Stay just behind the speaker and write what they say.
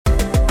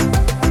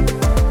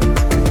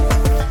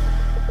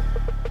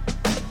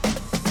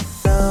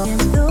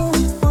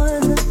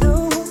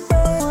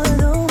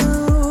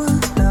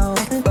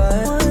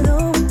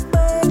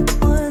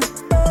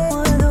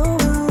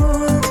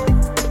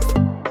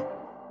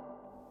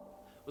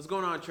What's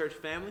going on, church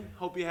family?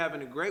 Hope you're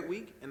having a great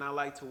week, and I'd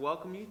like to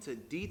welcome you to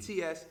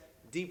DTS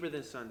Deeper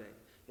Than Sunday.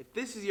 If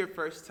this is your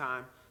first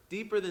time,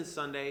 Deeper Than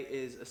Sunday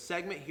is a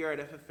segment here at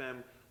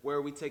FFM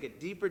where we take a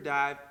deeper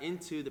dive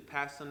into the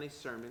past Sunday's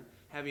sermon,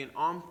 having an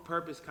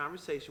on-purpose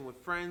conversation with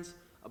friends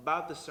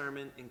about the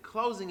sermon, and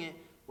closing it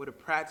with a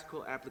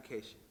practical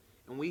application.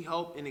 And we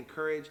hope and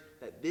encourage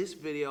that this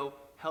video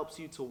helps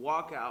you to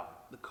walk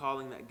out the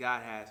calling that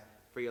God has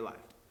for your life.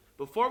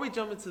 Before we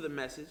jump into the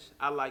message,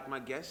 I'd like my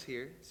guests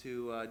here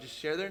to just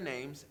share their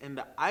names and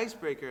the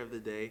icebreaker of the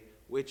day,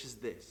 which is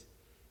this.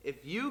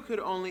 If you could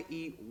only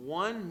eat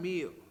one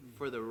meal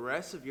for the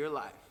rest of your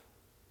life,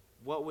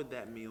 what would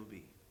that meal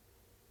be?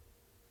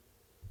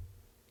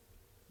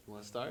 You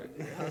want to start?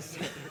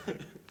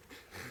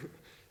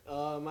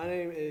 My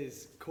name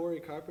is Corey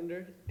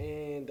Carpenter,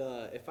 and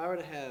if I were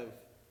to have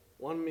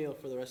one meal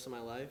for the rest of my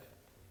life,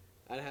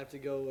 I'd have to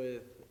go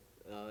with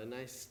a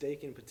nice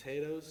steak and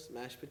potatoes,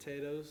 mashed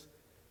potatoes,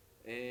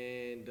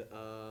 and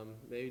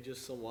maybe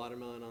just some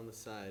watermelon on the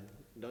side.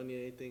 Don't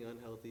need anything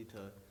unhealthy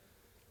to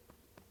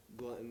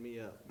glutton me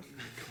up.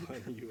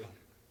 Glutton you up.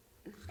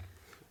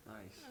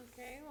 Nice.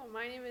 Okay, well,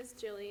 my name is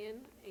Jillian,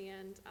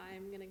 and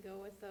I'm going to go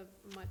with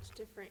a much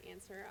different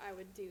answer. I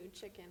would do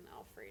chicken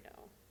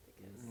Alfredo,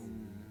 because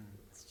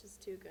it's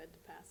just too good to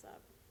pass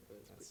up.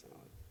 That's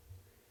solid.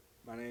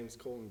 My name's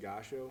Colton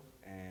Gasho,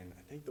 and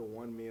I think the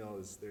one meal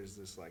is there's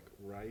this like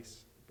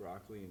rice,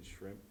 broccoli, and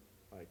shrimp.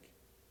 Like,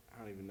 I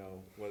don't even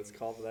know what it's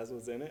called, but that's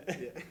what's in it.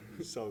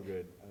 Yeah. So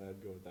good.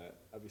 I'd go with that.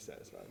 I'd be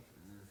satisfied.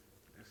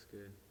 That's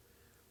good.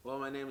 Well,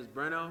 my name is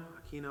Breno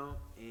Aquino,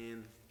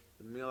 and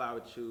the meal I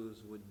would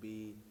choose would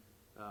be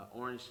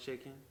orange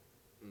chicken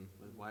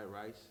with white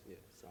rice. Yeah,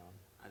 solid.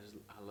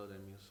 I love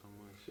that meal so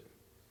much.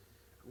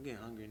 I'm getting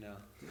hungry now.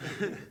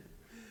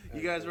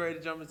 You guys ready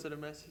to jump into the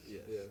message?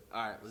 Yes. Yeah.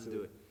 All right, let's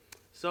do it.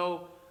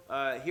 So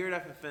here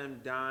at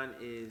FFM, Don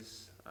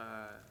is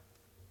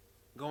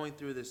going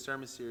through this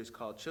sermon series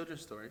called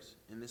Children's Stories,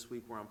 and this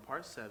week we're on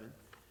part 7,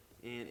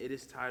 and it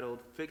is titled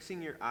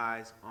Fixing Your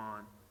Eyes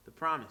on the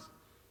Promise.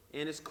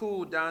 And it's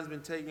cool, Don's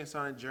been taking us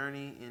on a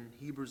journey in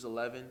Hebrews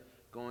 11,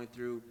 going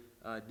through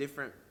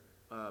different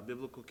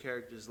biblical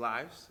characters'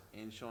 lives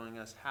and showing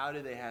us how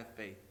do they have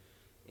faith.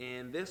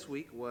 And this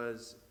week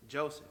was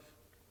Joseph.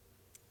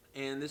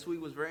 And this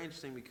week was very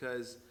interesting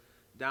because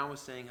Don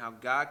was saying how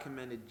God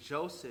commended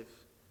Joseph,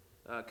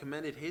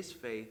 commended his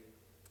faith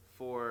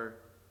for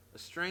a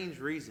strange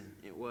reason.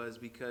 It was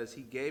because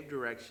he gave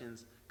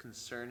directions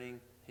concerning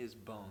his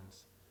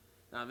bones.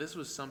 Now, this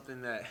was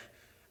something that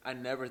I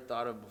never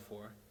thought of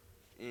before.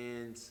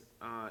 And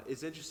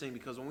it's interesting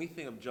because when we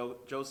think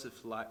of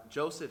Joseph's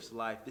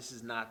life, this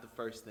is not the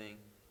first thing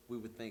we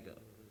would think of.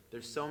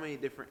 There's so many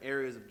different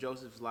areas of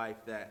Joseph's life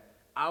that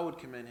I would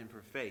commend him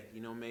for faith.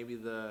 You know, maybe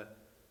the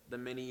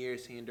many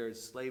years he endured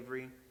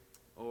slavery,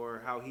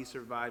 or how he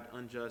survived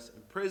unjust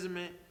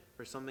imprisonment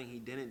for something he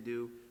didn't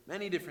do,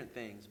 many different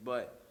things.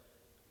 But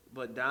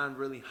Don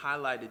really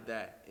highlighted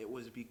that it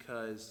was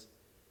because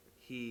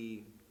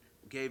he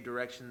gave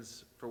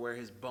directions for where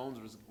his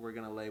bones were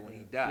going to lay when he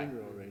died.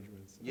 Funeral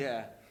arrangements.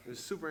 Yeah, it was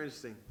super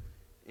interesting.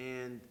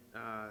 And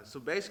so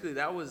basically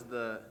that was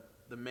the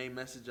main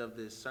message of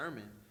this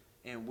sermon.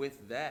 And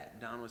with that,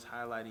 Don was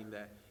highlighting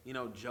that, you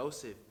know,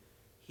 Joseph,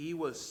 he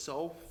was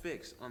so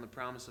fixed on the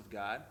promise of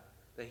God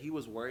that he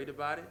was worried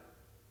about it,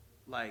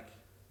 like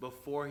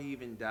before he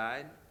even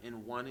died,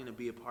 and wanting to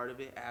be a part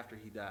of it after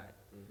he died.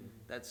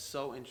 That's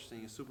so interesting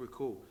and super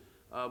cool.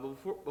 But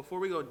before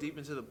we go deep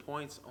into the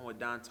points on what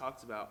Don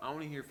talked about, I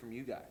want to hear from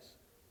you guys.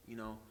 You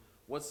know,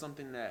 what's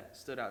something that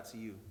stood out to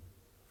you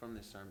from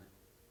this sermon?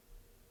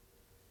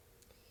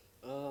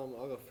 I'll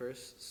go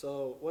first.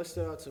 So what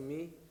stood out to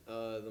me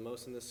the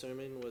most in this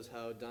sermon was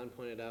how Don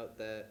pointed out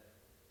that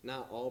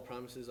not all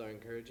promises are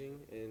encouraging.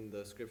 In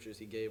the scriptures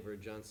he gave were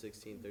John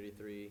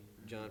 16:33,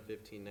 John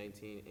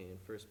 15:19, and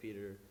 1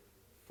 Peter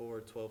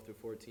 4:12 through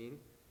 14.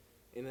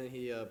 And then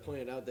he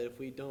pointed out that if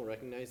we don't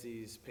recognize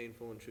these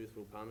painful and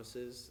truthful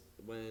promises,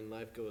 when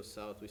life goes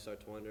south, we start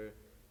to wonder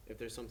if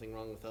there's something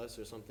wrong with us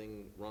or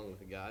something wrong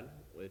with God,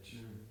 which,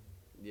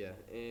 yeah.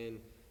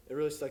 And it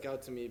really stuck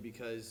out to me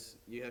because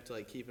you have to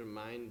like keep in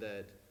mind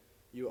that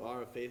you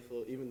are a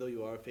faithful, even though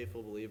you are a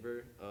faithful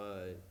believer,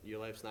 your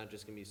life's not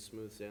just going to be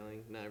smooth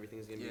sailing. Not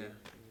everything's going to be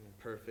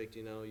perfect,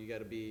 you know. You got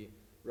to be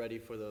ready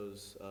for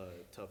those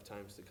tough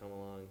times to come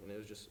along. And it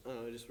was just, I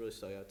don't know, it just really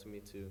stuck out to me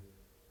to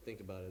think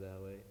about it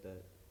that way,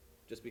 that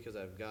just because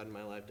I have God in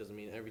my life doesn't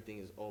mean everything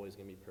is always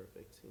going to be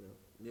perfect, you know.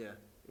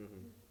 Yeah,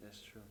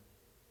 that's true.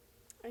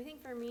 I think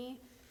for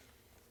me,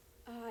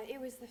 it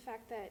was the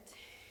fact that,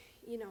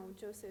 you know,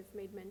 Joseph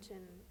made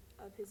mention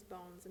of his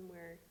bones and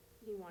where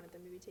he wanted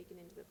them to be taken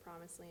into the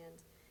promised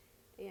land.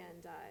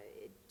 And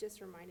it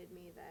just reminded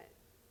me that,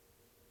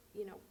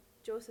 you know,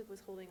 Joseph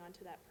was holding on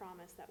to that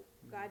promise that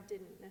God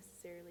didn't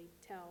necessarily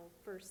tell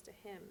first to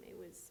him. It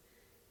was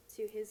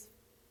to his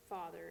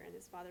father and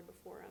his father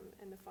before him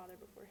and the father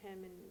before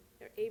him,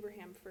 and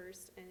Abraham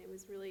first. And it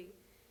was really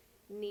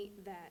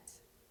neat that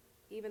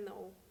even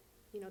though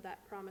you know,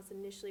 that promise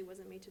initially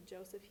wasn't made to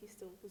Joseph. He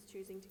still was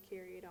choosing to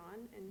carry it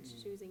on and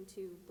choosing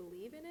to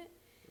believe in it.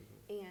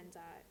 And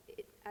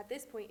at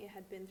this point, it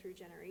had been through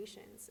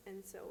generations.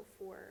 And so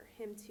for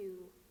him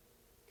to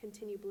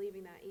continue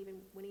believing that, even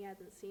when he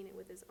hasn't seen it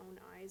with his own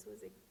eyes,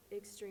 was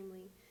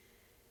extremely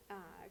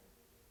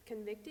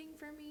convicting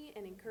for me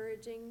and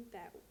encouraging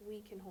that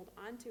we can hold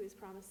on to his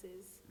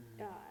promises.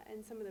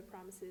 And some of the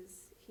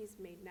promises he's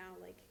made now,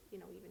 like, you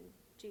know, even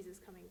Jesus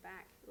coming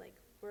back, like,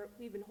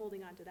 we've been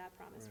holding on to that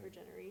promise for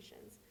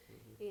generations.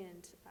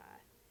 And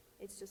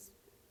it's just,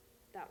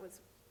 that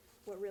was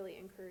what really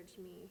encouraged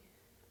me,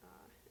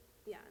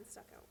 and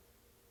stuck out.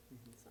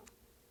 So.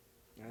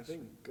 And I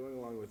think going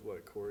along with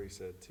what Corey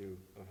said too,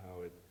 of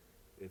how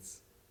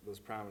it's those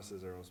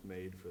promises are almost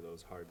made for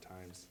those hard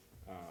times.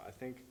 I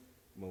think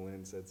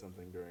Malin said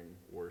something during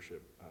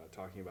worship,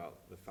 talking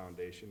about the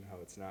foundation, how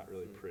it's not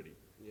really pretty.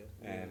 Yeah.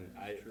 And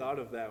I thought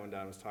of that when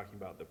Don was talking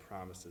about the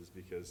promises,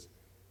 because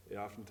it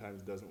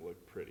oftentimes doesn't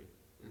look pretty.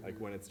 Like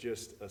when it's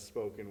just a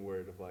spoken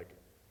word of like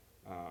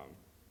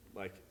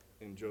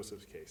in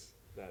Joseph's case,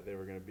 that they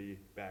were going to be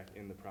back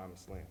in the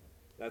promised land.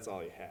 That's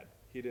all he had.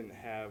 He didn't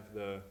have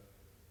the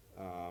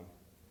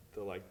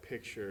like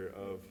picture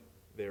of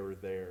they were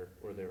there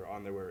or they were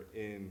on their way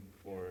in,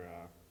 or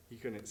he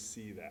couldn't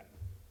see that.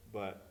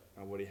 But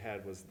what he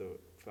had was the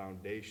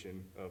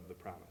foundation of the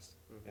promise,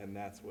 and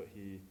that's what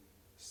he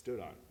stood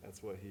on.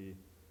 That's what he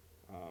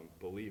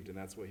believed, and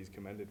that's what he's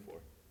commended for.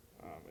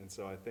 And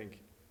so I think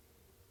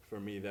for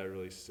me that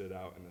really stood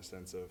out in the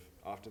sense of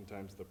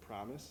oftentimes the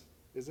promise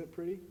isn't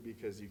pretty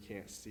because you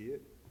can't see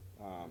it.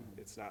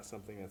 It's not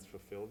something that's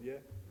fulfilled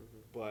yet,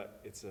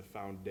 but it's a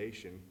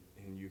foundation,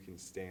 and you can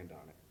stand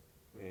on it.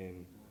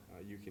 And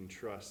you can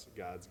trust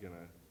God's going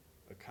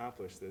to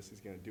accomplish this. He's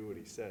going to do what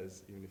he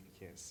says, even if you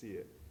can't see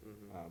it.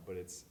 But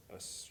it's a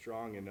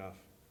strong enough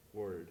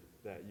word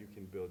that you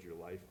can build your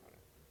life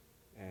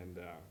on it. And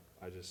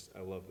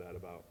I love that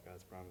about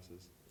God's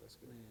promises. That's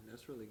good. Man,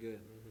 that's really good.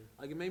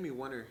 Like, it made me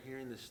wonder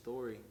hearing this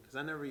story, because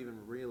I never even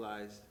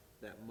realized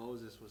that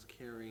Moses was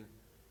carrying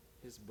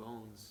his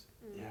bones,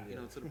 you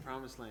know, to the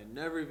promised land.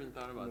 Never even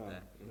thought about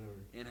that. Never.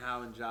 And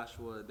how in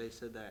Joshua they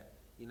said that,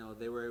 you know,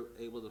 they were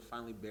able to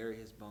finally bury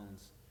his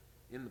bones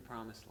in the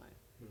promised land.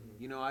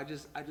 You know, I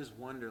just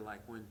wonder,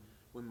 like, when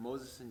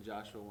Moses and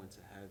Joshua went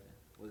to heaven,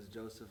 was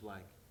Joseph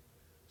like,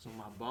 so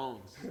my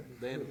bones,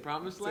 they in the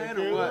promised land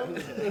or what?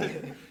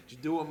 Did you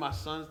do what my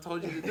sons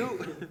told you to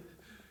do?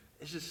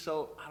 It's just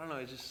so, I don't know,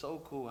 it's just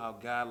so cool how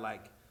God,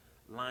 like,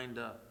 lined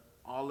up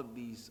all of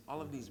these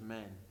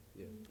men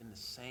in the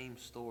same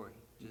story,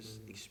 just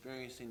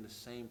experiencing the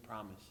same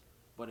promise,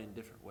 but in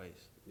different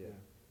ways. Yeah.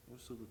 It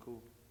was super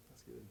cool.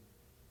 That's good.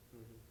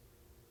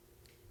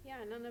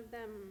 Yeah, none of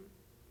them,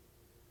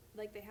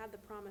 like, they had the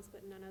promise,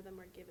 but none of them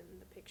were given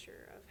the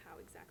picture of how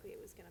exactly it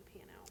was going to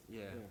pan out.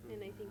 Yeah.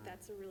 And I think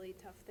that's a really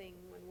tough thing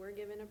when we're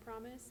given a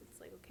promise.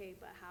 It's like, okay,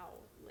 but how?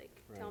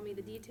 Like, tell me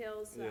the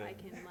details so that I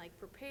can, like,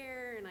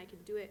 prepare and I can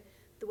do it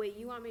the way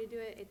you want me to do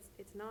it.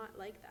 It's not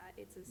like that.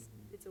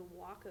 It's a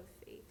walk of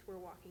faith. We're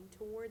walking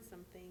towards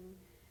something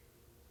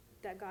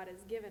that God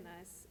has given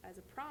us as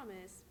a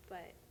promise,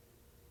 but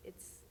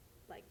it's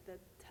like the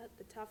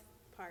tough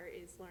part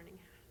is learning,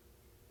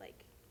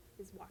 like,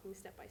 is walking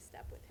step by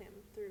step with him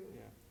through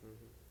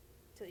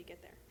till you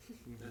get there.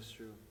 That's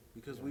true.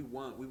 Because we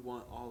want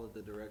all of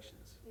the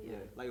directions. Yeah.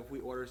 Like, if we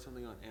order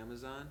something on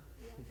Amazon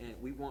and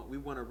we want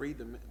to read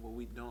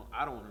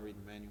I don't want to read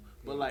the manual,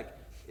 but like,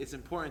 it's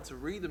important to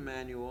read the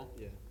manual.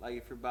 Yeah. Like,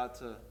 if you're about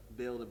to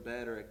build a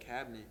bed or a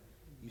cabinet,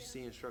 you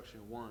see instruction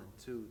 1,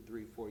 2,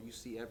 3, 4. You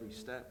see every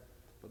step.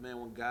 But man,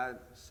 when God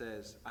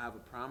says, I have a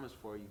promise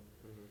for you,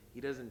 he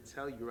doesn't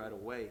tell you right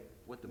away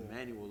what the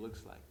manual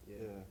looks like. Yeah.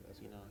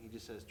 That's You know, he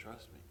just says,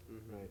 trust me.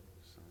 right.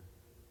 So,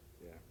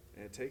 Yeah.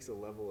 And it takes a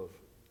level of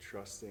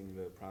trusting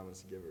the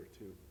promise giver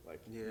too.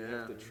 Like, you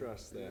have to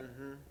trust that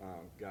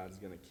God's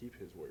going to keep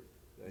his word,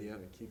 that he's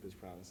going to keep his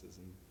promises.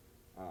 And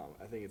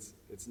I think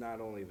it's not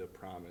only the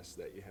promise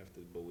that you have to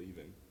believe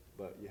in,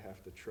 but you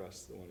have to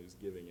trust the one who's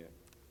giving it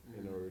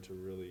in order to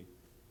really,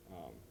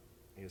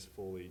 I guess,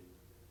 fully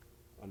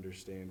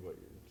understand what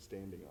you're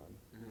standing on.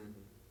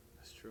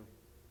 That's true.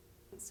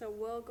 So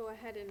we'll go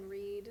ahead and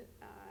read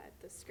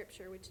the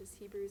scripture, which is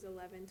Hebrews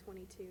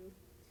 11:22.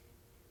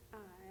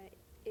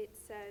 It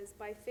says,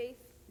 by faith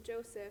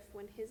Joseph,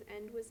 when his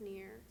end was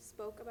near,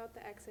 spoke about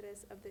the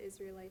exodus of the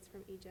Israelites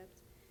from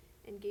Egypt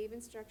and gave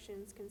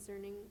instructions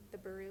concerning the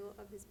burial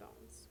of his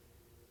bones.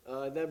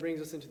 That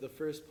brings us into the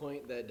first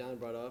point that Don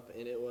brought up,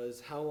 and it was,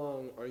 how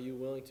long are you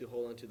willing to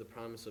hold on to the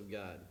promise of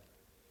God?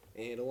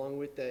 And along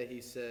with that,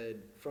 he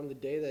said, from the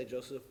day that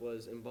Joseph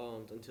was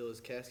embalmed until his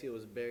casket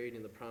was buried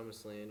in the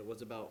promised land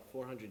was about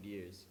 400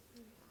 years.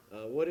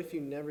 What if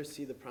you never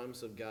see the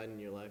promise of God in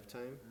your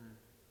lifetime?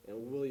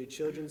 And will your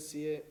children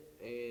see it?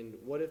 And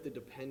what if the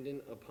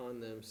dependent upon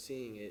them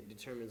seeing it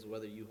determines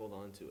whether you hold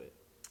on to it?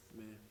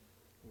 Man,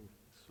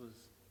 this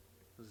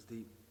was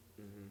deep.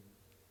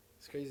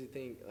 It's crazy to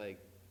think, like,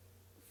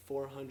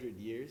 400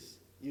 years.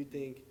 You'd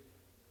think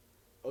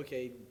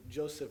okay,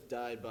 Joseph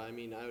died, but I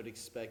mean, I would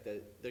expect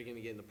that they're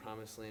gonna get in the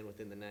promised land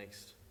within the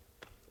next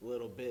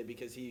little bit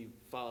because he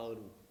followed,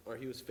 or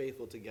he was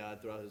faithful to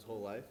God throughout his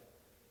whole life.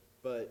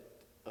 But,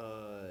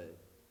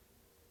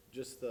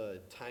 just the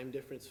time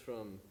difference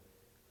from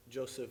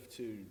Joseph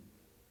to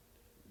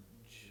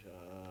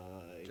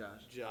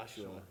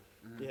Joshua.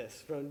 Mhm.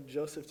 Yes, from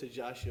Joseph to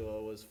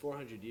Joshua was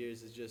 400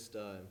 years. It's just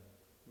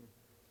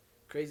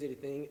crazy to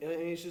think. I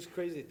mean, it's just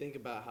crazy to think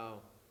about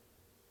how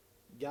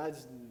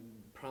God's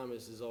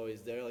promise is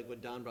always there. Like what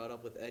Don brought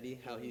up with Eddie,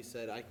 how he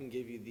said, "I can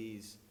give you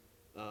these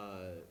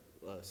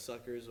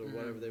suckers or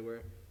whatever they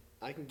were.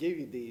 I can give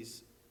you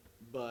these,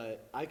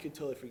 but I could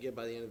totally forget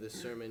by the end of this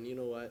sermon. You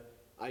know what?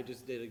 I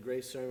just did a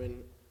great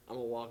sermon. I'm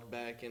gonna walk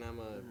back and I'm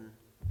gonna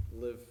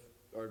live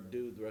or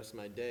do the rest of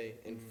my day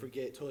and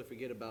totally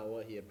forget about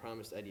what he had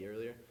promised Eddie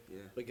earlier. Yeah.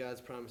 But God's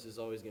promise is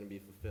always going to be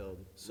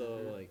fulfilled.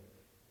 So like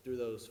through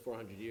those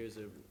 400 years,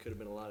 there could have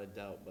been a lot of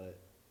doubt, but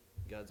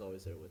God's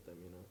always there with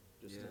them, you know.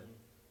 Just Yeah.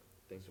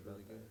 thanks That's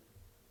about really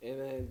that. And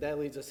then that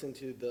leads us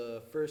into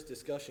the first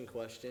discussion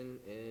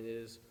question, and it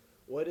is,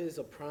 what is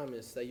a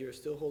promise that you're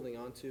still holding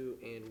on to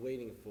and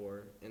waiting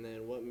for, and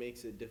then what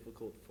makes it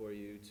difficult for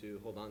you to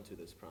hold on to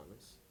this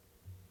promise?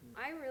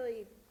 I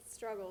really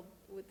struggled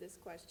with this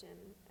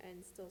question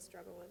and still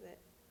struggle with it.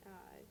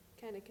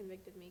 Kind of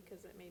convicted me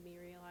because it made me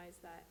realize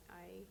that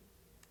I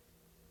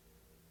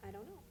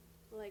don't know.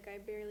 Like I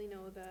barely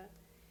know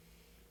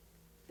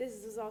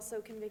this is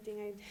also convicting.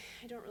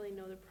 I don't really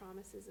know the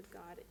promises of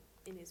God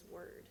in His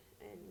Word.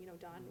 And you know,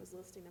 Don was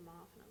listing them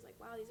off, and I was like,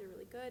 wow, these are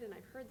really good. And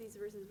I've heard these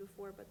verses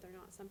before, but they're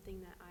not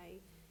something that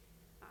I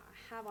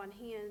have on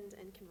hand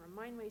and can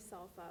remind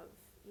myself of.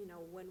 You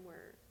know, when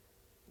we're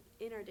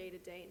in our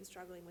day-to-day and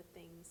struggling with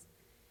things.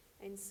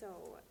 And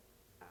so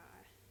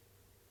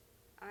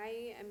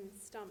I am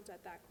stumped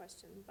at that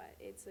question, but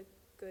it's a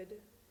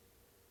good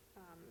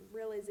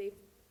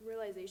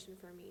realization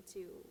for me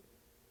to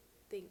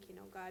think, you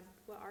know, God,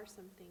 what are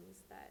some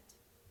things that,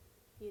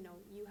 you know,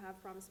 you have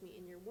promised me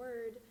in your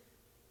word?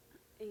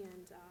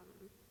 And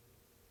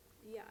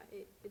yeah,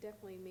 it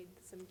definitely made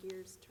some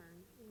gears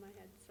turn in my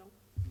head, so.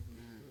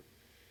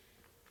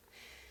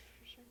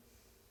 For sure.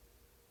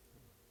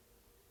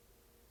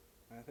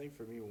 I think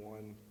for me,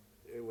 one,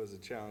 it was a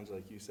challenge,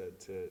 like you said,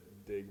 to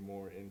dig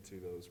more into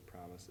those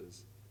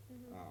promises.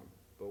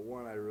 But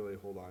one I really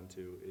hold on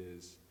to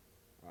is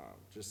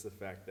just the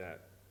fact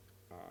that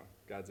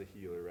God's a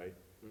healer, right?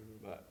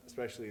 But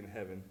especially in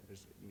heaven,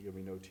 there's going to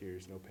be no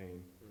tears, no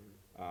pain.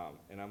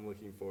 And I'm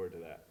looking forward to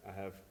that. I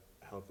have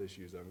health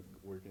issues I'm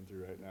working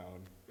through right now,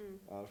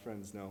 and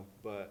friends know.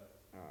 But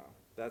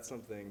that's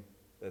something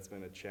that's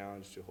been a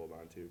challenge to hold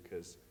on to,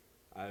 because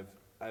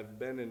I've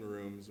been in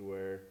rooms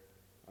where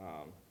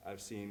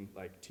I've seen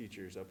like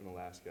teachers up in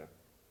Alaska,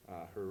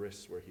 her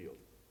wrists were healed.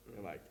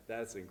 And like,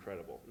 that's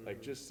incredible.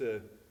 Like just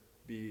to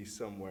be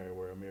somewhere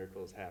where a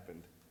miracle has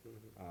happened,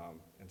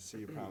 and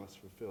see a promise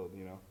fulfilled,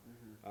 you know.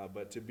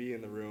 But to be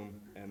in the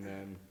room and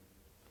then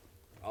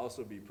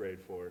also be prayed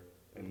for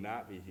and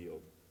not be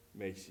healed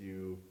makes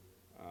you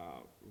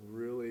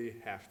really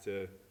have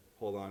to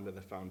hold on to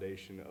the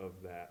foundation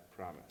of that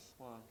promise.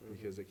 Wow.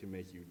 Because it can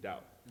make you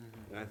doubt.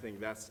 And I think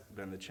that's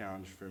been the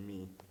challenge for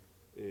me,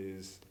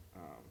 is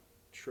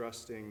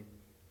trusting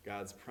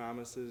God's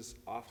promises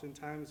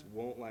oftentimes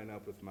won't line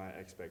up with my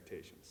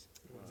expectations.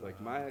 It's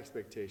like my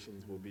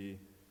expectations will be,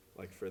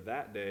 like for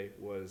that day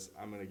was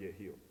I'm going to get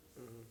healed.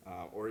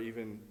 Or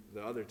even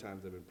the other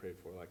times I've been prayed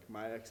for, like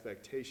my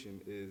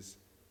expectation is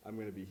I'm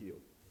going to be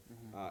healed.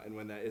 And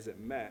when that isn't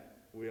met,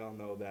 we all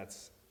know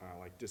that's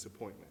like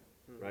disappointment,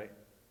 right?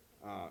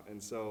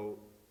 And so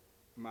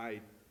my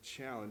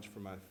challenge for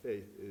my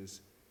faith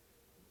is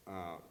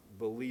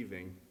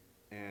believing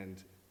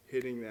and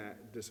hitting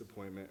that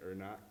disappointment, or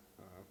not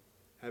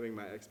having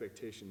my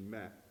expectation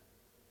met,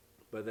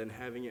 but then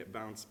having it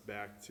bounce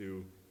back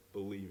to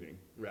believing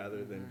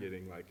rather than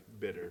getting like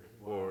bitter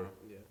or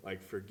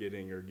like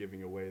forgetting or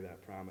giving away that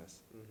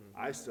promise.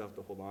 I still have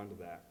to hold on to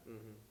that,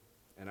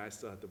 and I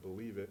still have to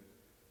believe it,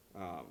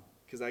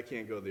 because I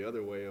can't go the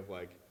other way of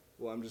like,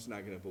 well, I'm just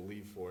not going to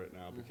believe for it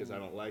now because I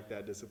don't like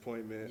that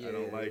disappointment. I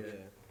don't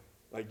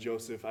like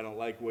Joseph, I don't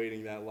like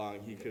waiting that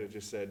long. He could have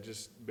just said,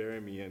 just bury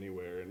me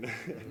anywhere and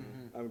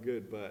I'm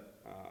good. But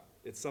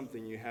it's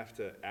something you have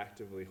to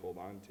actively hold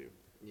on to.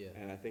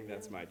 And I think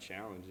that's my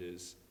challenge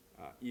is,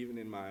 even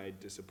in my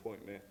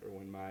disappointment or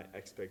when my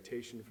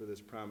expectation for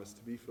this promise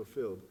to be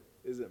fulfilled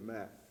isn't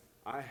met,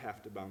 I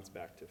have to bounce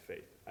back to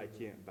faith. I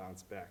can't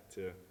bounce back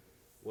to,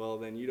 well,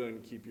 then you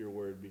don't keep your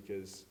word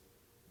because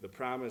the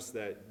promise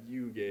that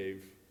you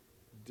gave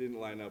didn't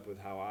line up with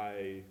how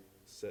I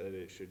said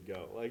it should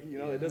go. Like, you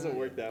know, it doesn't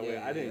work that way.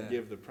 I didn't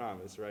give the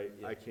promise, right?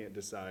 I can't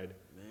decide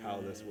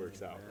how this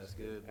works out. That's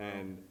good, bro.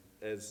 And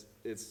as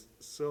it's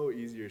so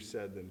easier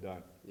said than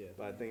done.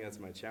 But I think that's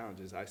my challenge,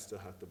 is I still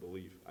have to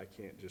believe. I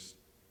can't just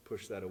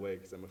push that away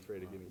because I'm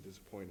afraid of getting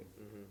disappointed.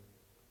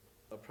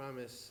 A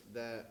promise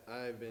that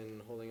I've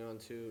been holding on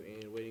to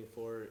and waiting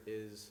for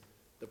is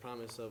the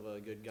promise of a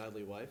good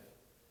godly wife.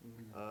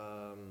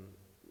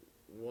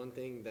 one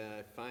thing that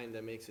I find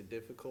that makes it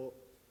difficult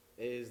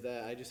is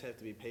that I just have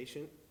to be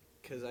patient,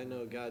 because I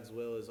know God's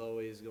will is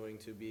always going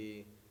to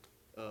be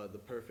the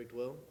perfect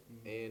will.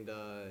 And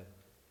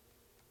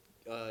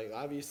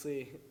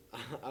obviously,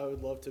 I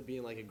would love to be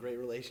in like a great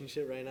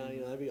relationship right now.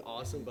 That'd be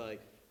awesome. But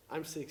like,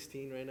 I'm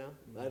 16 right now.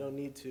 I don't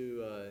need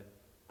to.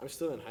 I'm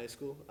still in high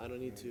school. I don't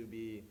need to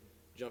be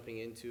jumping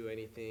into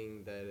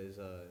anything that is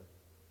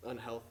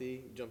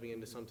unhealthy. Jumping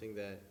into something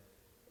that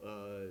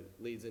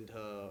leads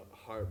into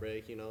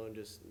heartbreak, and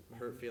just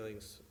hurt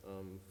feelings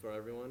for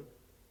everyone.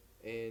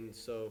 And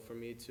so for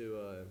me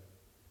to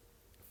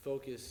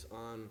focus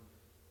on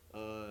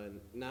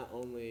not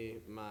only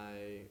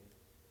my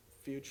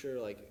future,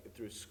 like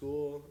through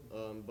school,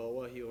 but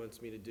what he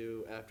wants me to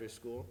do after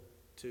school,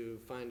 to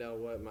find out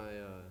what my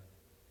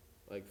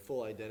like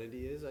full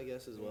identity is, I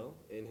guess, as well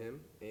in him.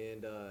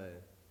 And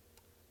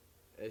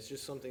it's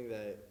just something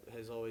that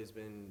has always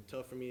been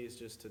tough for me, is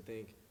just to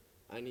think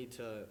I need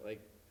to,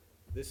 like,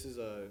 this is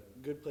a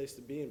good place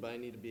to be in, but I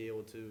need to be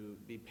able to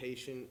be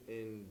patient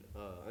and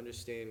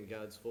understand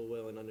God's full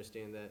will, and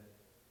understand that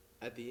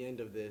at the end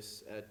of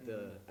this,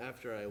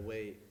 after I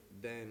wait,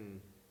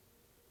 then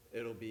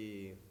I'll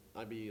be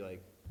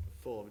like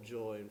full of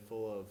joy and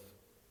full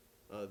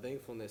of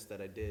thankfulness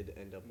that I did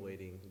end up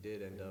waiting,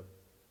 did end up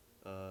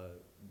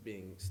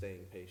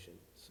staying patient.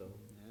 So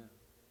Yeah.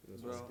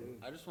 that's Bro, what's good.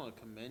 I just want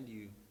to commend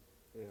you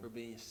Yeah. for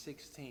being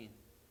 16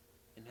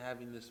 and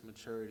having this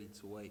maturity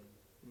to wait.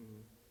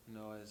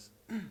 As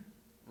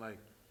like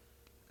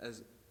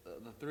as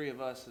the three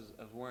of us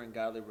as we're in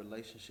godly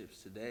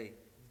relationships today,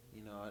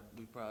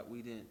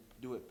 we didn't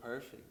do it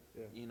perfect,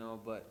 Yeah.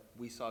 but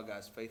we saw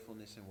God's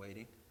faithfulness in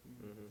waiting,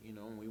 Mm-hmm.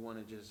 and we want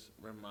to just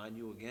remind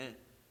you again,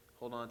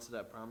 hold on to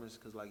that promise,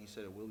 because like you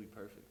said, it will be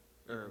perfect,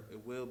 or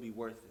it will be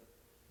worth it,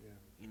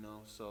 Yeah.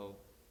 so,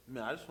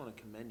 man, I just want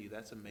to commend you.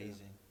 That's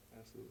amazing,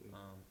 Absolutely.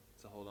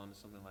 to hold on to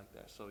something like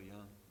that so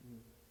young.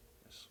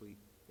 That's sweet.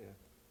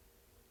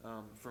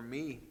 Yeah. For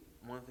me,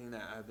 one thing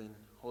that I've been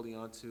holding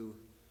on to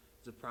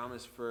is a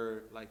promise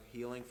for like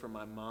healing for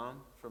my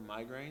mom for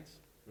migraines.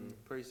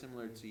 Pretty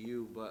similar to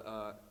you, but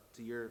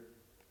to your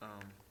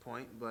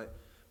point. But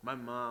my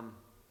mom,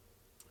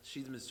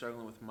 she's been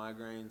struggling with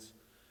migraines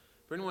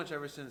pretty much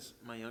ever since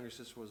my younger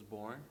sister was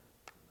born.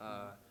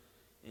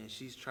 And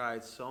she's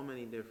tried so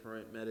many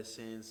different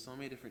medicines, so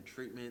many different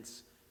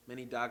treatments.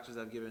 Many doctors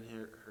have given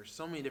her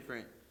so many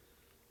different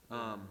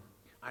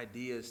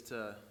ideas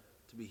to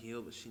be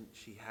healed, but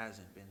she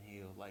hasn't been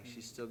healed. Like,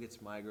 she still gets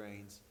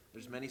migraines.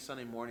 There's many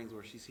Sunday mornings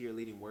where she's here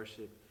leading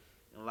worship,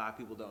 and a lot of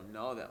people don't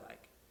know that,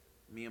 like,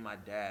 me and my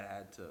dad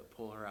had to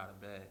pull her out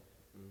of bed,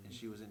 and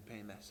she was in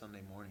pain that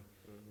Sunday morning.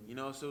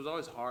 So it was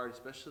always hard,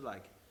 especially,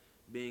 like,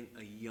 being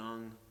a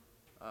young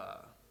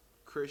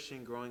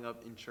Christian growing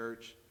up in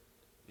church,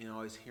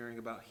 always hearing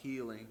about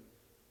healing.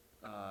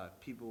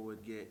 People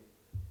would get,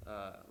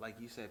 like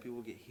you said, people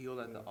would get healed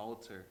at the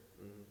altar.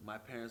 My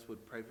parents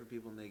would pray for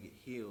people and they get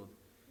healed.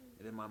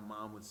 And then my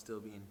mom would still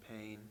be in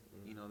pain.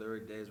 There were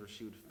days where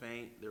she would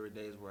faint. There were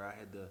days where I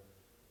had to,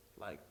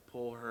 like,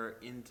 pull her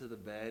into the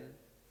bed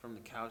from the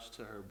couch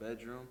to her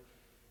bedroom.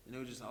 And it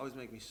would just always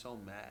make me so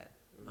mad.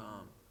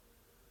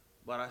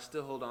 But I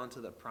still hold on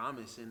to the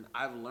promise. And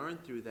I've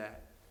learned through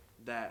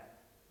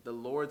that the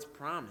Lord's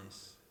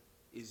promise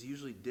is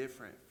usually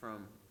different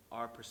from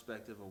our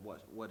perspective of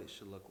what it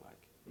should look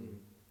like.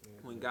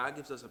 When God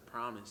gives us a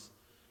promise,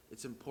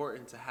 it's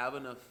important to have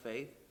enough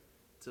faith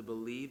to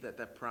believe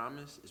that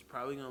promise is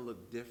probably going to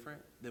look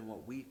different than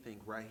what we think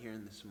right here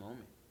in this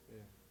moment.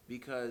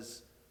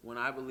 Because when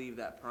I believe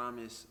that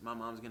promise, my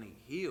mom's going to get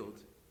healed,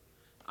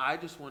 I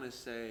just want to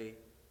say,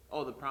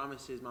 oh, the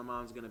promise is my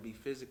mom's going to be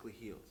physically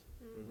healed.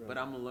 But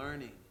I'm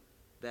learning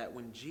that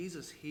when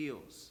Jesus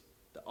heals,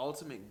 the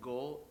ultimate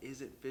goal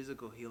isn't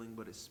physical healing,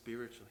 but it's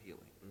spiritual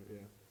healing.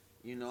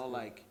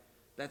 Like,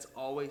 that's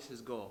always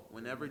his goal.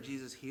 Whenever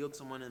Jesus healed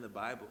someone in the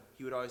Bible,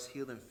 he would always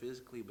heal them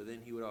physically, but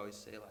then he would always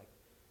say, like,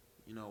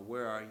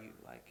 where are you?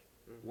 Like,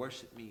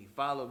 worship me,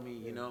 follow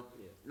me,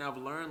 And I've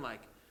learned,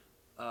 like,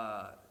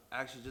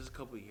 actually just a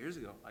couple of years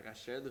ago, like, I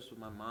shared this with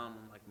my mom.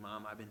 I'm like,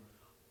 Mom, I've been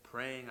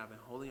praying, I've been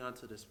holding on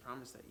to this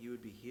promise that you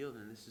would be healed,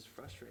 and this is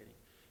frustrating.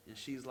 And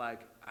she's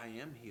like, I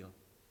am healed.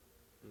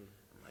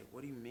 I'm like,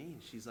 what do you mean?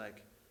 She's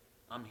like,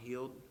 I'm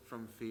healed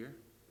from fear.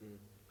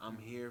 I'm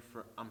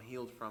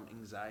healed from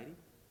anxiety.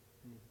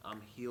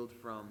 I'm healed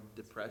from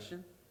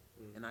depression.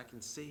 And I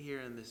can sit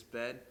here in this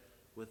bed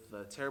with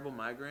a terrible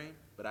migraine,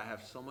 but I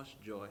have so much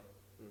joy.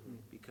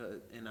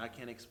 And I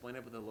can't explain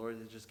it, but the Lord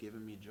has just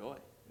given me joy.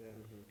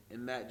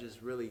 And that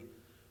just really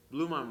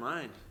blew my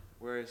mind,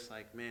 where it's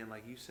like, man,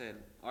 like you said,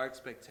 our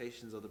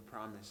expectations of the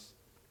promise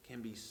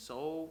can be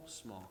so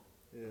small.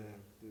 Yeah,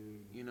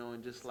 dude.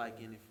 And just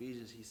like in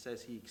Ephesians, he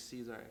says he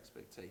exceeds our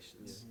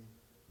expectations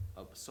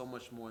of so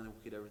much more than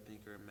we could ever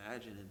think or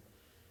imagine. And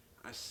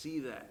I see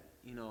that,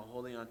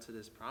 holding on to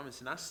this promise.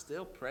 And I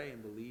still pray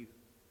and believe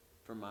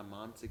for my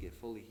mom to get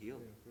fully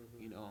healed,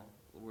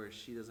 where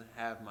she doesn't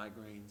have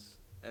migraines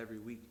every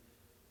week.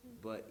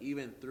 But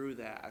even through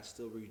that, I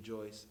still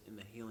rejoice in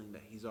the healing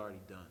that he's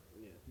already done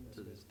Yeah.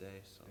 to this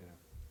day, so. Yeah.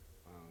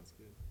 Wow, that's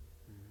good.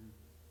 Mhm.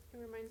 It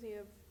reminds me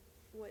of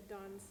what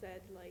Don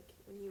said, like,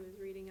 when he was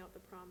reading out the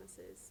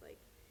promises, like,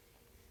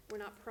 we're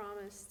not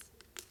promised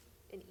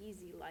an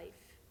easy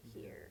life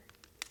here,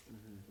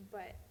 Mhm.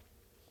 but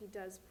he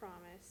does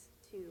promise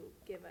to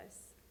give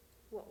us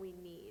what we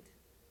need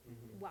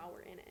while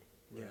we're in it.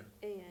 Yeah.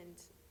 And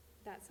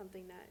that's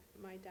something that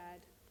my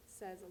dad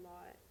says a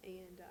lot,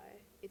 and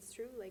it's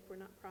true, like, we're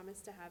not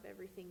promised to have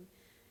everything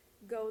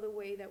go the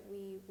way that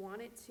we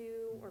want it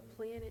to or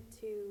plan it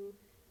to,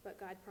 but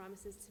God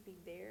promises to be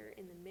there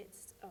in the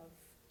midst of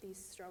these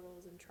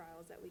struggles and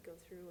trials that we go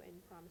through,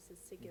 and promises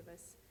to give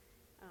us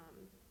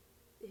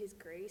his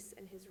grace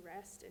and his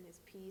rest and his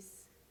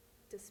peace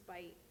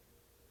despite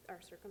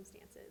our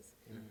circumstances.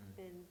 Mhm.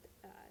 And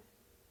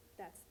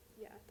that's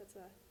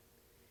a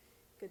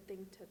good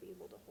thing to be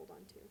able to hold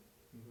on to.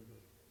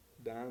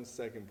 Don's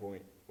second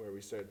point, where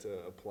we start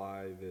to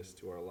apply this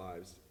to our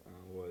lives,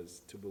 was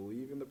to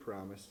believe in the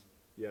promise,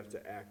 you have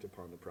to act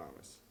upon the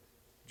promise.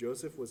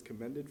 Joseph was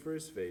commended for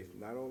his faith,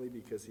 not only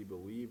because he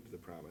believed the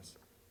promise,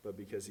 but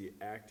because he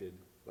acted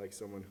like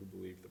someone who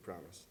believed the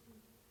promise.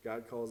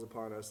 God calls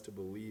upon us to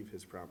believe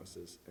his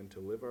promises and to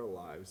live our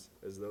lives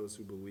as those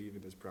who believe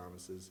in his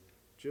promises,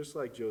 just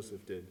like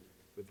Joseph did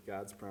with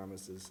God's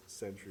promises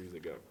centuries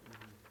ago.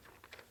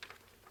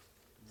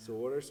 So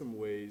what are some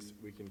ways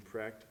we can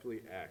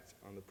practically act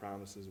on the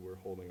promises we're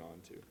holding on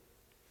to?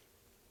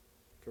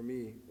 For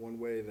me, one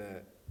way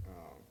that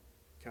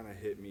kind of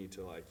hit me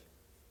to like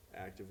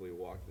actively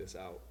walk this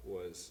out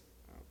was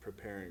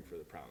preparing for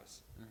the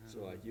promise. Mhm.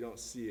 So like you don't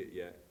see it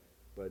yet,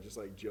 but just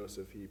like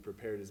Joseph, he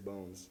prepared his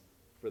bones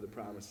for the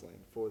promised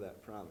land, for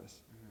that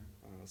promise.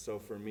 Mhm. So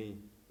for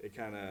me, it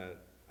kind of,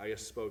 I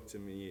guess, spoke to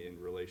me in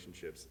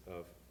relationships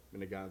of, I'm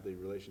in a godly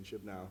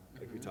relationship now,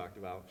 like we Mhm. talked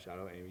about, shout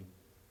out Amy.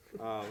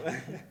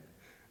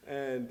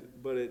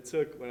 But it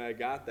took, when I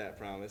got that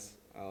promise,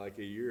 like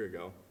a year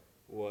ago,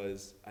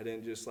 was I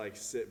didn't just like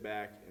sit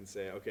back and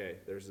say, okay,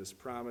 there's this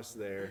promise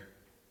there,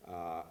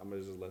 I'm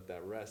gonna just let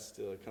that rest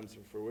till it comes to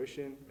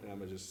fruition, and I'm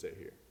gonna just sit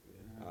here.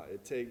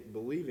 It takes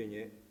believing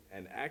it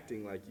and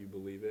acting like you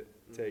believe it,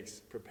 takes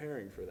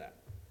preparing for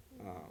that.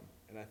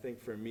 And I think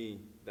for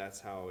me, that's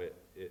how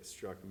it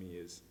struck me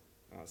is,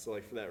 so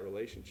like for that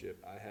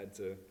relationship, I had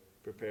to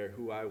prepare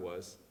who I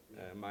was,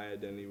 my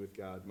identity with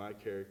God, my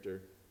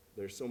character.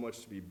 There's so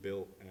much to be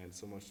built and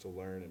so much to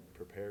learn and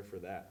prepare for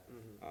that,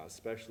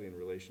 especially in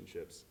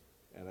relationships.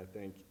 And I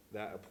think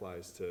that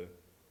applies to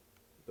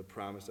the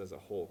promise as a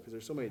whole, because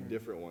there's so many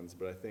different ones,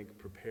 but I think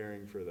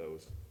preparing for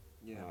those,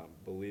 Yeah.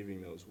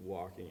 believing those,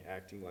 walking,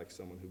 acting like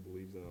someone who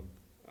believes in them,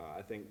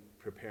 I think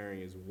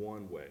preparing is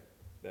one way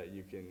that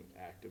you can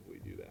actively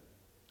do that.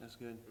 That's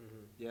good.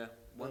 Yeah.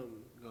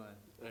 Go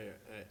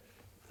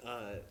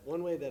ahead.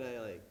 One way that I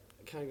like,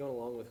 kind of going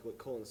along with what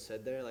Colin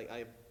said there, like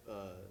I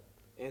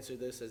answered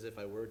this as if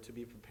I were to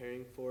be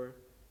preparing for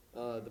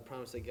the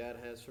promise that God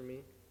has for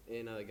me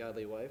in a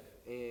godly wife,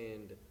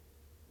 and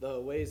the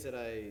ways that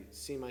I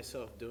see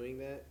myself doing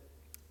that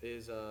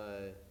is,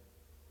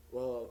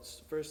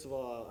 first of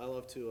all, I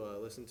love to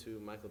listen to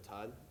Michael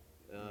Todd,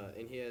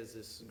 and he has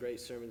this great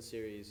sermon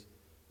series,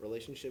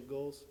 Relationship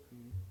Goals,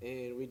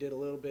 and we did a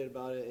little bit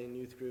about it in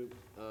youth group,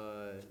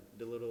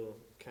 the little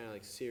kind of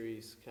like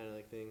series kind of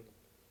like thing,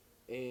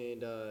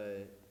 and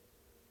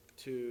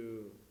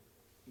to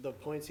the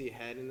points he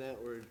had in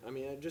that were, I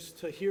mean, just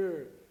to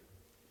hear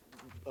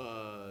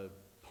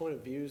point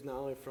of views, not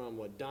only from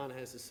what Don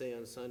has to say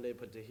on Sunday,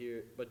 but to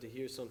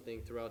hear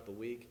something throughout the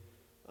week,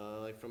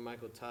 like from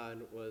Michael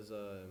Todd was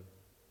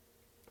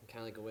kind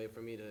of like a way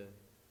for me to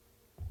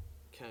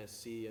kind of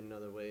see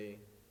another way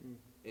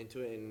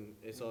into it, and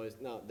it's always,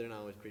 they're not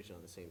always preaching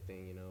on the same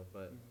thing, you know,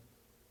 but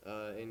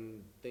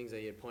and things that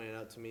he had pointed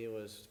out to me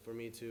was for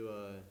me to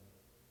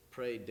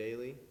pray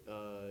daily,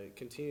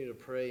 continue to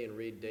pray and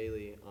read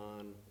daily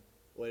on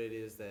what it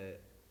is that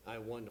I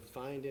want to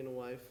find in a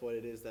wife, what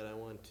it is that I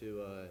want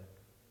to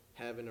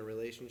have in a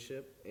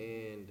relationship,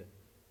 and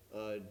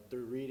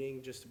through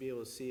reading, just to be able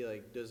to see,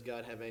 like, does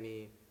God have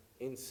any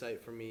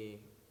insight for me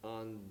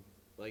on,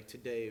 like,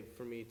 today,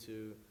 for me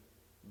to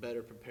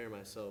better prepare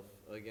myself,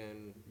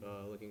 again,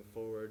 looking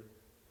forward.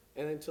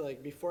 And then to,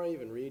 like, before I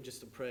even read, just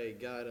to pray,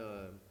 God,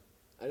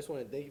 I just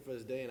want to thank you for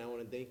this day, and I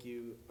want to thank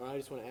you, or I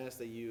just want to ask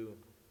that you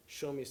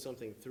show me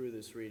something through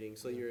this reading,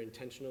 so you're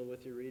intentional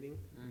with your reading,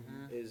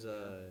 Mm-hmm.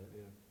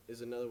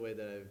 is another way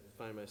that I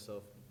find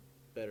myself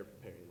better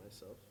preparing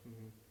myself,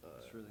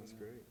 That's really That's good.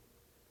 great.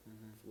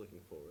 Mm-hmm. looking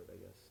forward, I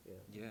guess,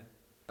 yeah.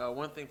 Yeah.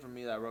 One thing for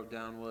me that I wrote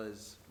down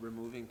was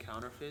removing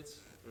counterfeits.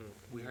 Mm.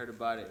 We heard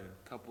about it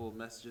a couple of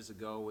messages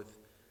ago with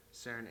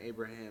Sarah and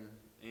Abraham.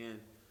 And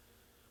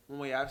one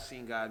way I've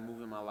seen God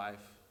move in my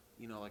life,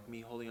 you know, like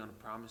me holding on to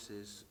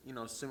promises, you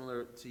know,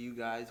 similar to you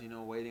guys, you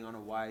know, waiting on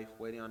a wife,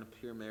 waiting on a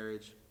pure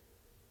marriage,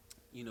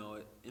 you know,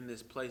 in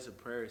this place of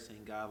prayer,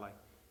 saying, God, like,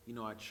 you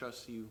know, I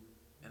trust you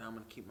and I'm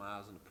going to keep my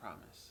eyes on the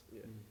promise.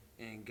 Yeah.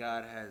 And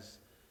God has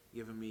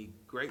given me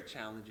great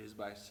challenges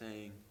by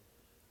saying,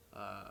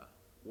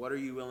 what are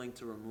you willing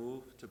to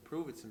remove to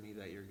prove it to me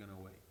that you're gonna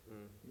wait?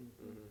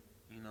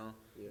 You know,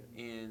 Yeah.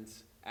 and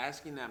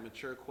asking that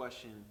mature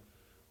question,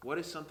 what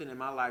is something in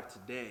my life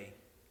today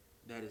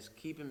that is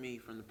keeping me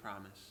from the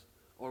promise?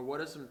 Or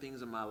what are some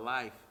things in my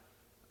life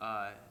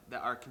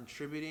that are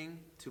contributing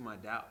to my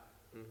doubt?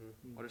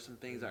 What are some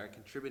things that are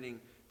contributing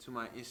to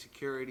my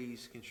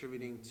insecurities,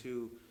 contributing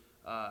to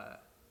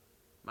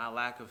my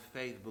lack of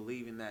faith,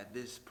 believing that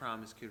this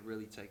promise could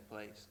really take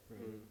place?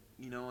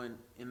 You know, and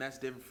that's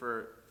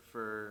different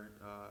for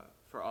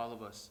all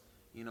of us.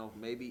 You know,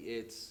 maybe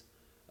it's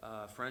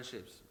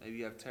friendships. Maybe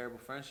you have terrible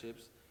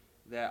friendships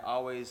that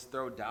always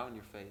throw doubt in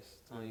your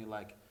face, telling you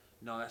like,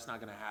 no, that's not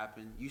gonna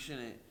happen. You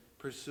shouldn't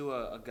pursue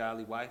a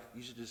godly wife.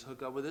 You should just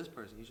hook up with this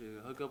person. You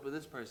should hook up with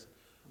this person.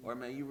 Or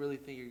man, you really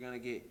think you're gonna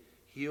get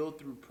healed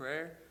through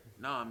prayer?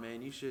 Nah,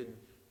 man, you should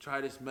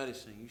try this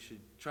medicine. You should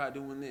try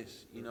doing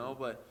this. You know,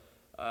 but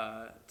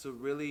to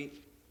really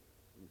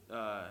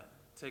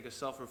take a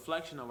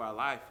self-reflection of our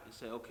life and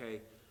say,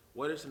 okay,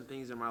 what are some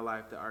things in my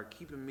life that are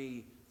keeping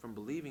me from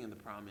believing in the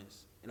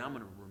promise? And I'm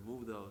gonna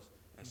remove those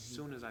as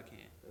soon as I can.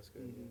 That's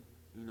good.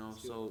 You know,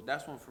 That's so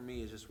that's one for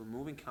me, is just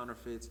removing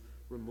counterfeits,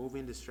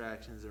 removing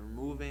distractions, and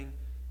removing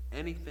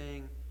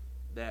anything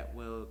that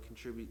will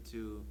contribute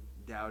to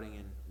doubting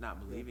and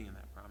not believing in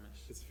that promise.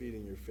 It's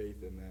feeding your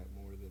faith in that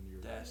more than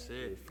your, That's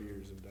your it.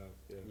 fears and doubt.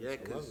 Yeah, I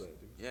love because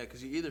that,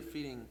 dude. you're either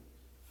feeding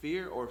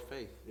fear or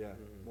faith. Yeah,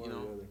 one You or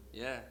know, the other.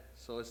 yeah.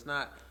 So it's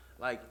not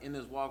like in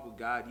this walk with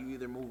God, you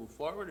either moving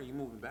forward or you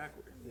moving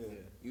backward. Yeah.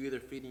 You either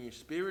feeding your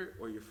spirit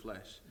or your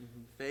flesh,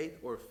 faith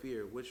or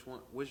fear.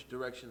 Which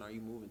direction are you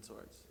moving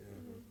towards?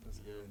 Yeah, that's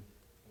Yeah. good.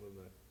 I love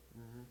that.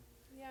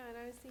 Yeah, and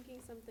I was thinking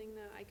something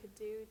that I could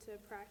do to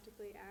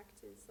practically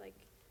act is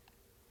like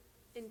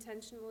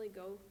intentionally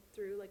go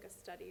through like a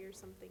study or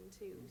something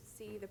to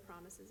see the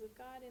promises of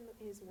God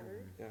in His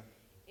Word. Yeah.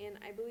 And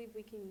I believe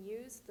we can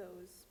use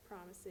those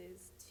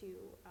promises to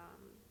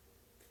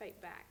fight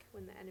back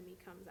when the enemy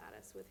comes at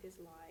us with his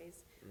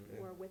lies Yeah.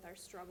 or with our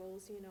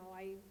struggles. You know,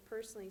 I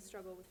personally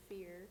struggle with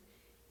fear,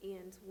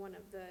 and one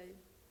of the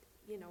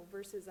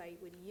verses I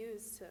would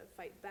use to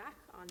fight back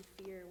on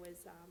fear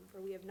was,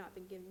 for we have not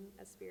been given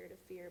a spirit of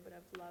fear, but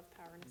of love,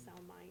 power, and a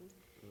sound mind.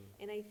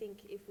 And I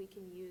think if we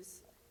can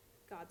use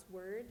God's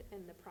word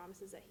and the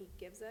promises that He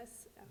gives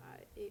us,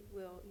 it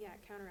will,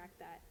 counteract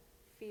that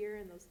fear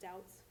and those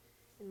doubts,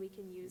 and we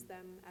can use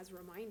them as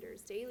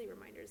reminders, daily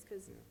reminders,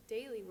 because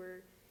daily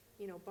we're,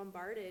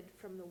 bombarded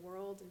from the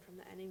world and from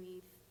the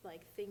enemy,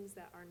 like things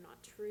that are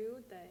not true,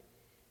 that,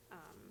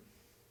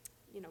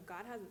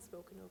 God hasn't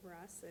spoken over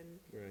us,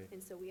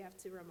 and so we have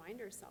to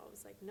remind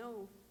ourselves, like,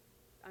 no,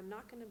 I'm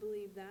not going to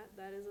believe that.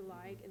 That is a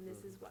lie, and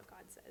this is what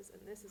God says,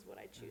 and this is what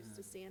I choose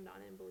to stand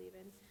on and believe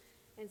in.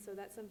 And so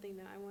that's something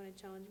that I want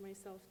to challenge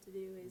myself to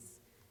do, is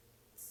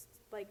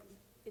like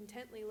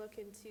intently look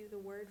into the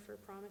word for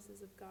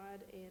promises of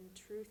God and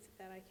truth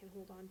that I can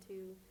hold on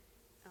to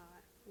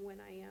when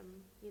I am,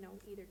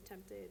 either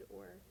tempted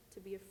or to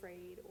be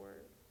afraid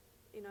or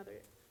in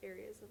other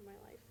areas of my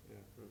life.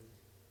 Yeah.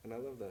 And I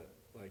love that,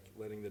 like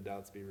letting the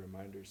doubts be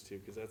reminders too,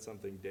 because that's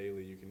something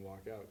daily you can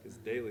walk out, because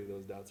daily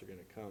those doubts are going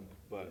to come,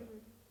 but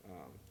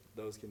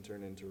those can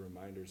turn into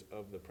reminders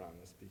of the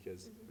promise,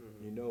 because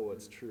you know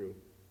what's true.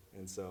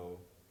 And so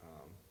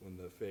when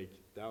the fake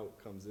doubt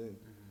comes in,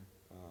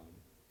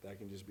 that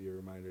can just be a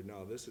reminder,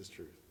 no, this is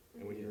truth.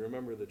 And when you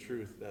remember the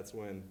truth, that's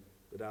when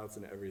the doubts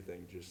and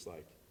everything just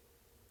like,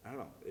 I don't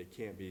know, it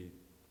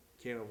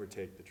can't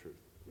overtake the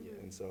truth.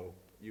 And so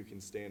you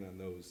can stand on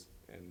those,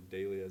 and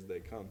daily as they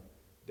come,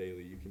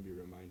 daily you can be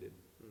reminded.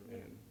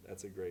 And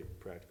that's a great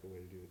practical way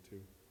to do it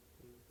too.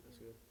 That's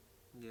good.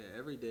 Yeah,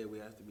 every day we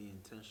have to be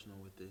intentional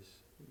with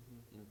this.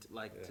 And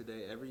Yeah.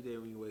 today, every day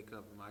when you wake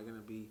up, am I going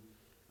to be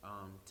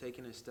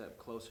taking a step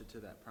closer to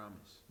that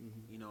promise?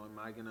 Am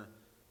I going to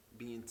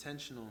be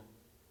intentional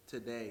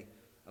today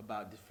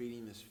about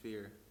defeating this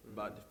fear,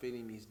 about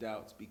defeating these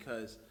doubts?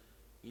 Because,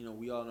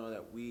 we all know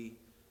that we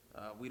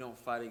don't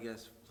fight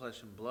against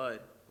flesh and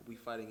blood. We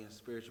fight against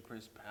spiritual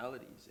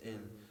principalities.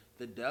 And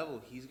the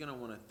devil, he's going to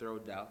want to throw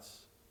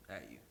doubts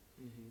at you.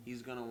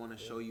 He's going to want to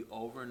show you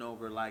over and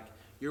over, like,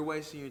 you're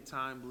wasting your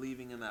time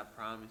believing in that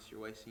promise.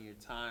 You're wasting your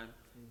time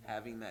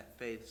having that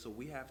faith. So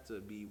we have to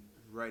be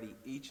ready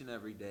each and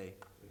every day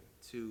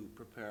to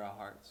prepare our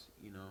hearts,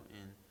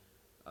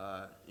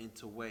 and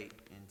to wait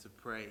and to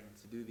pray and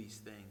to do these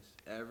things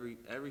every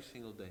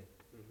single day.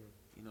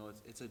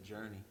 It's a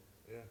journey.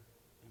 Yeah.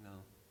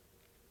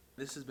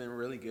 This has been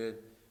really good,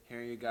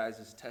 hearing you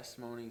guys'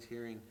 testimonies,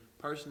 hearing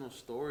personal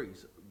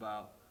stories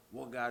about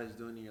what God is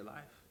doing in your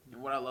life.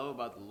 And what I love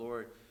about the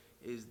Lord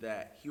is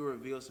that He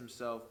reveals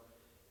Himself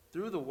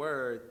through the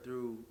Word,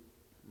 through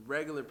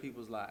regular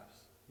people's lives.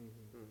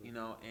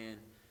 And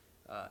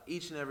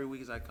each and every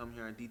week as I come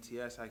here on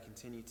DTS, I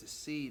continue to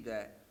see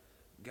that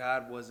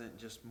God wasn't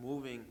just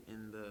moving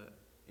in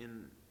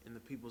the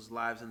people's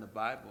lives in the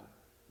Bible,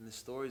 in the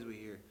stories we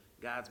hear.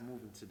 God's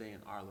moving today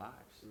in our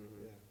lives.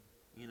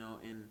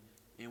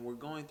 And we're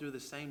going through the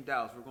same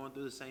doubts, we're going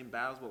through the same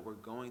battles, but we're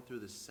going through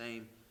the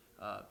same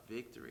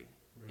victory.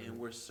 and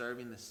we're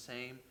serving the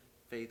same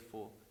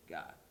faithful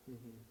God.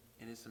 Mhm.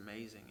 And it's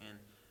amazing. And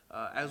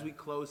as we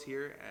close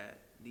here at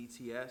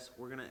DTS,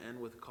 we're going to end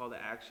with a call to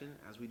action,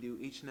 as we do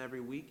each and every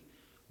week.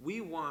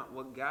 We want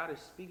what God is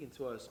speaking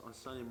to us on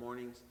Sunday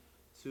mornings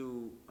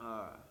to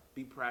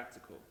be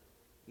practical.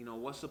 You know,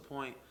 what's the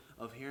point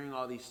of hearing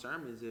all these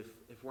sermons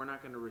if we're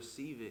not going to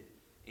receive it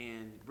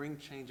and bring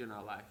change in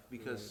our life?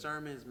 Because Right.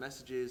 sermons,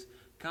 messages,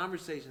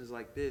 conversations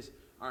like this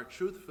are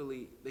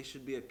truthfully, they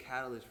should be a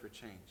catalyst for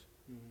change.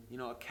 Mhm. You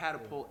know, a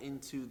catapult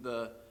into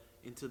the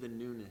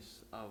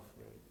newness of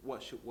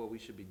Right. what we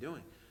should be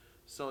doing.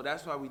 So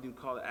that's why we do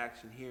call to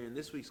action here. And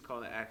this week's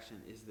call to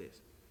action is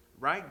this: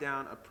 write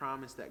down a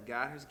promise that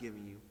God has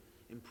given you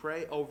and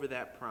pray over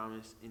that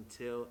promise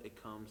until it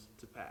comes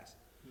to pass.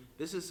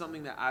 This is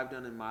something that I've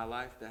done in my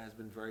life that has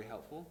been very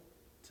helpful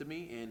to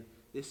me, and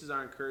this is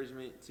our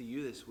encouragement to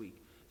you this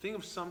week. Think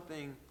of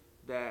something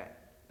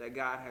that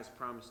God has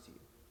promised to you.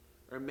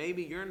 Or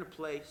maybe you're in a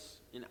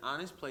place, an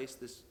honest place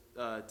this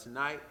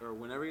tonight or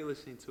whenever you're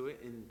listening to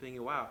it and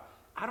thinking, wow,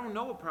 I don't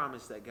know a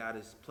promise that God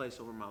has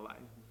placed over my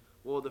life.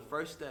 Well, the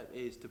first step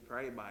is to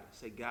pray about it.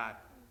 Say, God,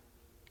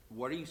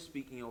 what are you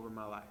speaking over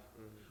my life?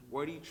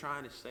 What are you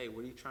trying to say?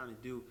 What are you trying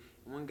to do?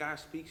 And when God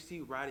speaks to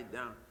you, write it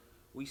down.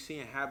 We see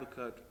in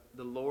Habakkuk,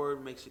 the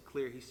Lord makes it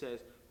clear. He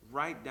says,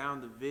 write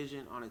down the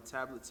vision on a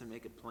tablet to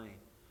make it plain.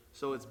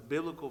 So it's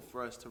biblical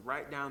for us to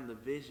write down the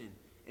vision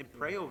and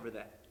pray over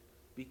that.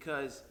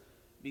 Because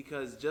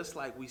just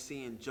like we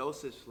see in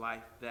Joseph's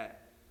life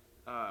that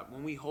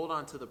when we hold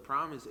on to the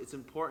promise, it's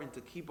important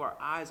to keep our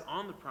eyes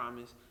on the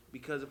promise,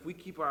 because if we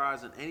keep our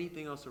eyes on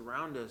anything else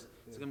around us,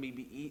 it's gonna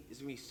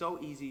be so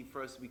easy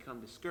for us to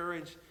become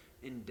discouraged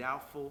and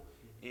doubtful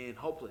and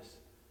hopeless.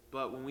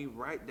 But when we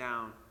write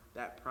down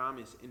that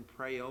promise and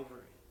pray over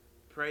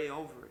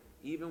it,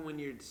 even when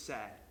you're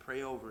sad,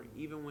 pray over it.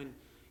 Even when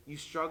you're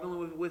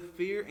struggling with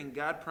fear and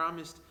God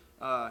promised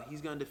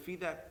He's gonna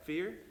defeat that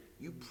fear,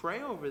 you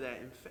pray over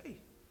that in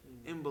faith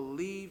and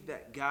believe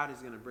that God is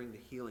gonna bring the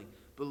healing.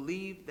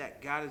 Believe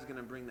that God is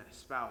gonna bring that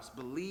spouse.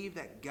 Believe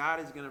that God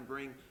is gonna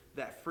bring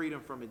that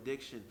freedom from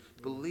addiction.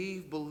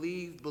 Believe.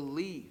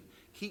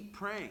 Keep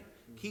praying.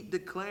 Keep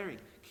declaring.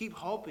 Keep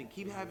hoping.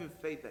 Keep having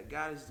faith that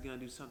God is going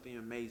to do something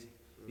amazing.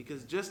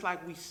 Because just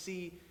like we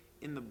see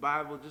in the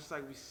Bible, just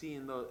like we see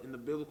in the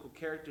biblical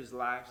characters'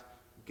 lives,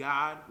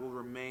 God will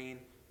remain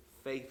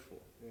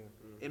faithful. Yeah.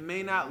 It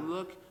may not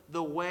look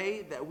the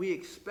way that we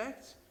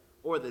expect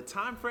or the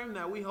time frame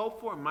that we hope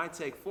for. It might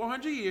take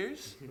 400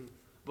 years,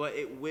 but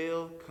it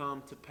will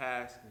come to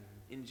pass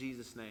in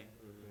Jesus' name.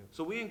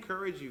 So we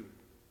encourage you,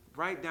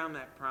 write down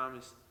that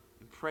promise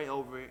and pray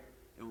over it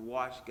and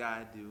watch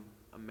God do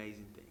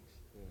amazing things.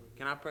 Yeah.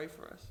 Can I pray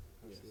for us?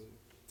 Absolutely.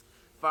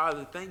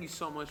 Father, thank you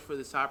so much for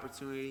this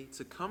opportunity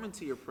to come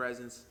into your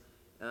presence,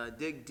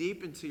 dig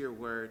deep into your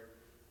word,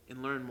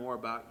 and learn more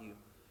about you.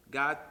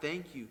 God,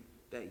 thank you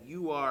that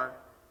you are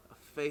a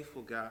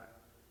faithful God,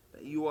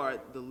 that you are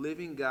the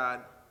living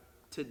God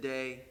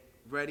today,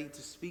 ready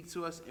to speak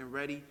to us and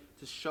ready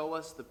to show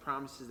us the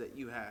promises that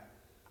you have.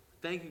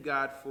 Thank you,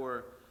 God,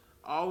 for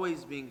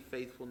always being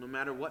faithful, no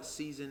matter what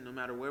season, no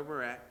matter where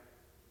we're at.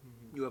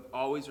 You have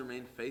always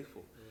remained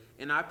faithful.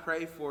 And I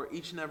pray for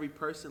each and every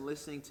person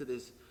listening to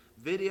this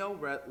video,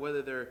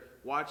 whether they're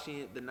watching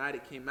it the night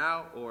it came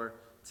out or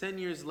 10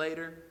 years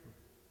later.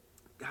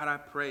 God, I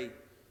pray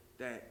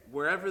that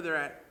wherever they're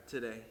at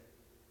today,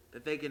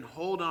 that they can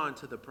hold on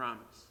to the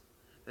promise,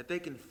 that they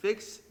can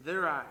fix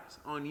their eyes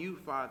on you,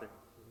 Father,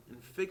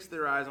 and fix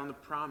their eyes on the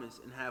promise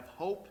and have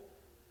hope,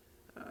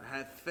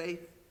 have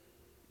faith,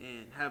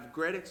 and have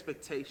great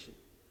expectation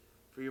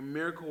for your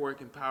miracle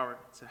working power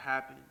to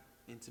happen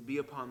and to be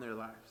upon their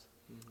lives.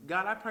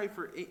 God, I pray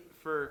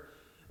for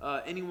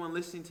anyone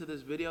listening to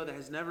this video that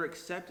has never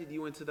accepted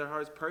you into their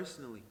hearts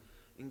personally.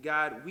 And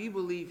God, we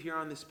believe here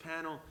on this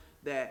panel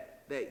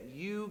that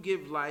you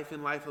give life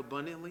and life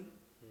abundantly.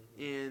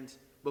 And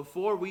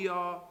before we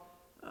all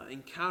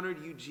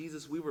encountered you,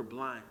 Jesus, we were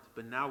blind,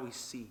 but now we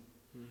see.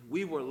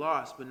 We were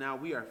lost, but now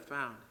we are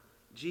found.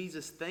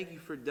 Jesus, thank you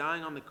for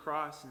dying on the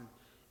cross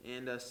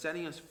and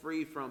setting us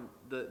free from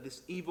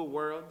this evil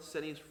world,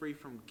 setting us free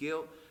from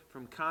guilt,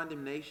 from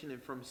condemnation,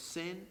 and from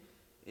sin,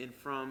 and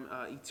from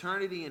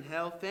eternity in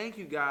hell. Thank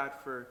you, God,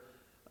 for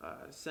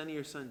sending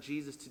your son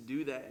Jesus to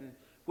do that. And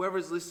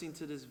whoever's listening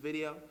to this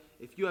video,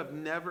 if you have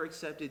never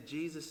accepted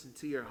Jesus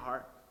into your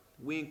heart,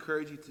 we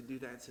encourage you to do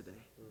that today.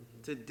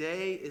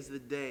 Today is the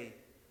day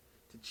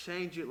to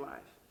change your life.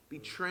 Be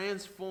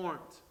transformed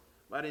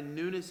by the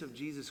newness of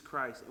Jesus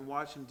Christ and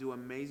watch him do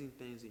amazing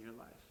things in your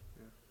life.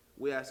 Yeah.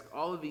 We ask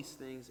all of these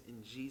things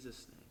in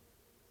Jesus'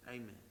 name.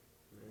 Amen.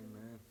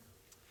 Amen.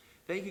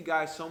 Thank you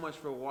guys so much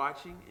for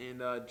watching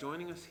and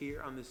joining us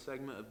here on this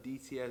segment of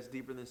DTS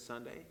Deeper Than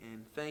Sunday.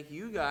 And thank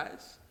you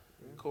guys,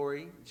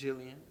 Corey,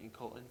 Jillian, and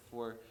Colton,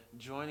 for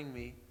joining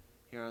me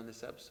here on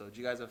this episode. Did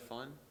you guys have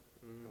fun?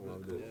 I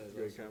loved Yeah, it. it was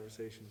Great awesome.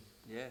 conversation.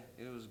 Yeah,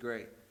 it was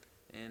great.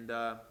 And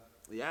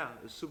yeah,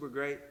 it was super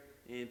great.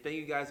 And thank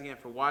you guys again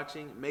for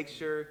watching. Make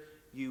sure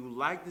you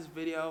like this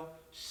video,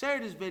 share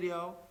this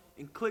video,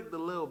 and click the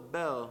little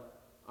bell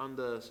on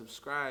the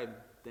subscribe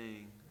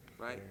thing,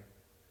 right? There,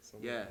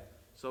 somewhere. Yeah.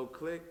 So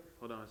click,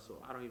 hold on,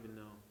 so I don't even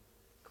know.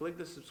 Click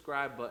the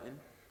subscribe button,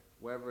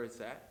 wherever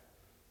it's at.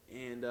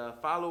 And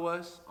follow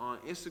us on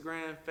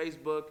Instagram,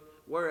 Facebook,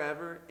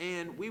 wherever.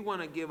 And we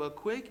want to give a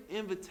quick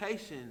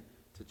invitation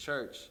to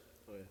church.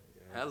 Oh, yeah.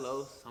 Yes.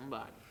 Hello,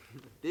 somebody.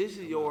 This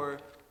is your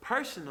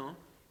personal,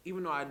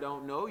 even though I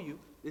don't know you,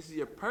 this is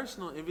your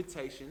personal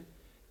invitation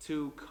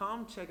to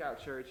come check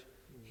out church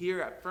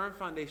here at Firm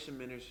Foundation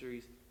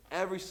Ministries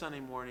every Sunday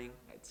morning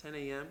at 10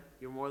 a.m.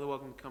 You're more than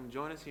welcome to come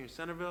join us here in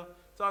Centerville.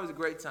 It's always a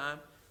great time,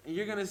 and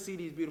you're going to see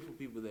these beautiful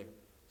people there.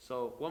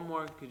 So what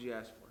more could you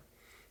ask for?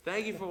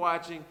 Thank you for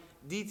watching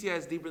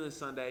DTS Deeper Than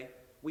Sunday.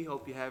 We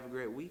hope you have a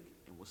great week,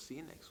 and we'll see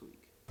you next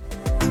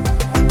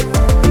week.